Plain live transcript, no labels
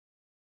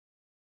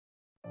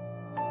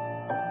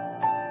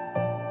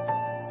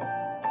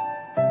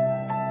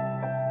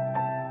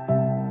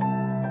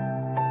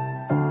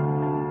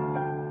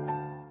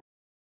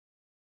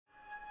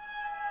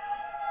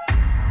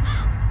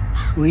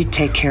We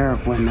take care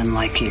of women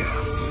like you.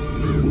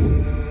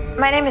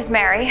 My name is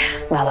Mary.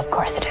 Well, of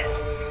course it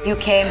is. You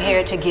came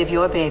here to give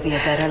your baby a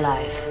better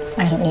life.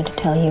 I don't need to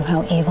tell you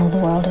how evil the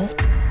world is.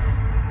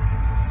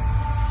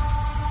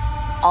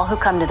 All who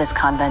come to this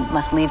convent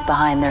must leave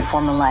behind their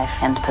former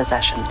life and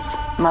possessions.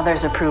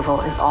 Mother's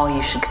approval is all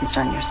you should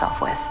concern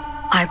yourself with.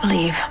 I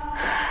believe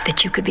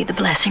that you could be the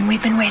blessing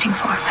we've been waiting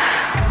for.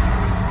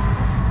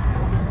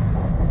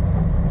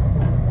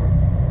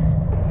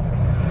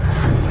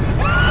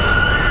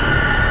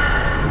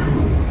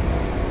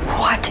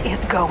 What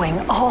is going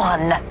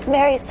on?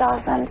 Mary saw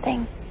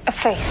something. A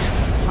face.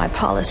 My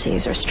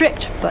policies are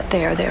strict, but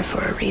they are there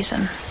for a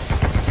reason.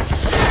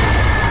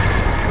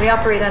 We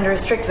operate under a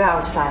strict vow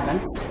of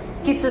silence.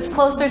 Keeps us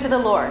closer to the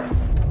Lord.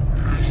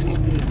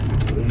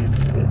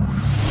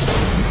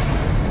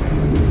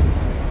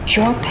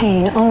 Your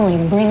pain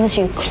only brings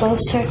you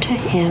closer to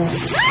Him.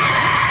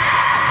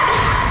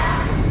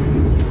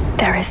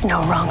 There is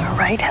no wrong or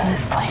right in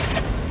this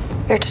place.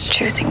 You're just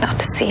choosing not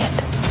to see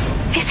it.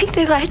 I think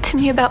they lied to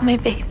me about my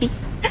baby.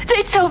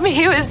 They told me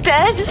he was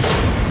dead.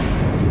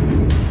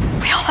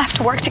 We all have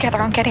to work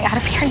together on getting out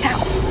of here now.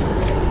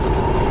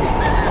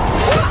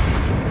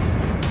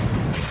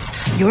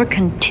 Your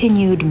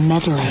continued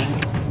meddling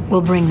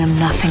will bring them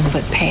nothing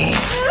but pain.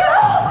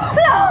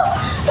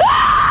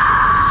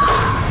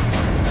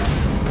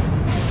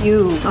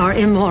 You are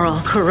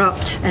immoral,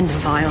 corrupt, and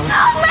vile.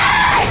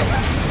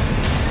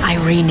 I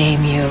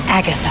rename you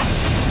Agatha.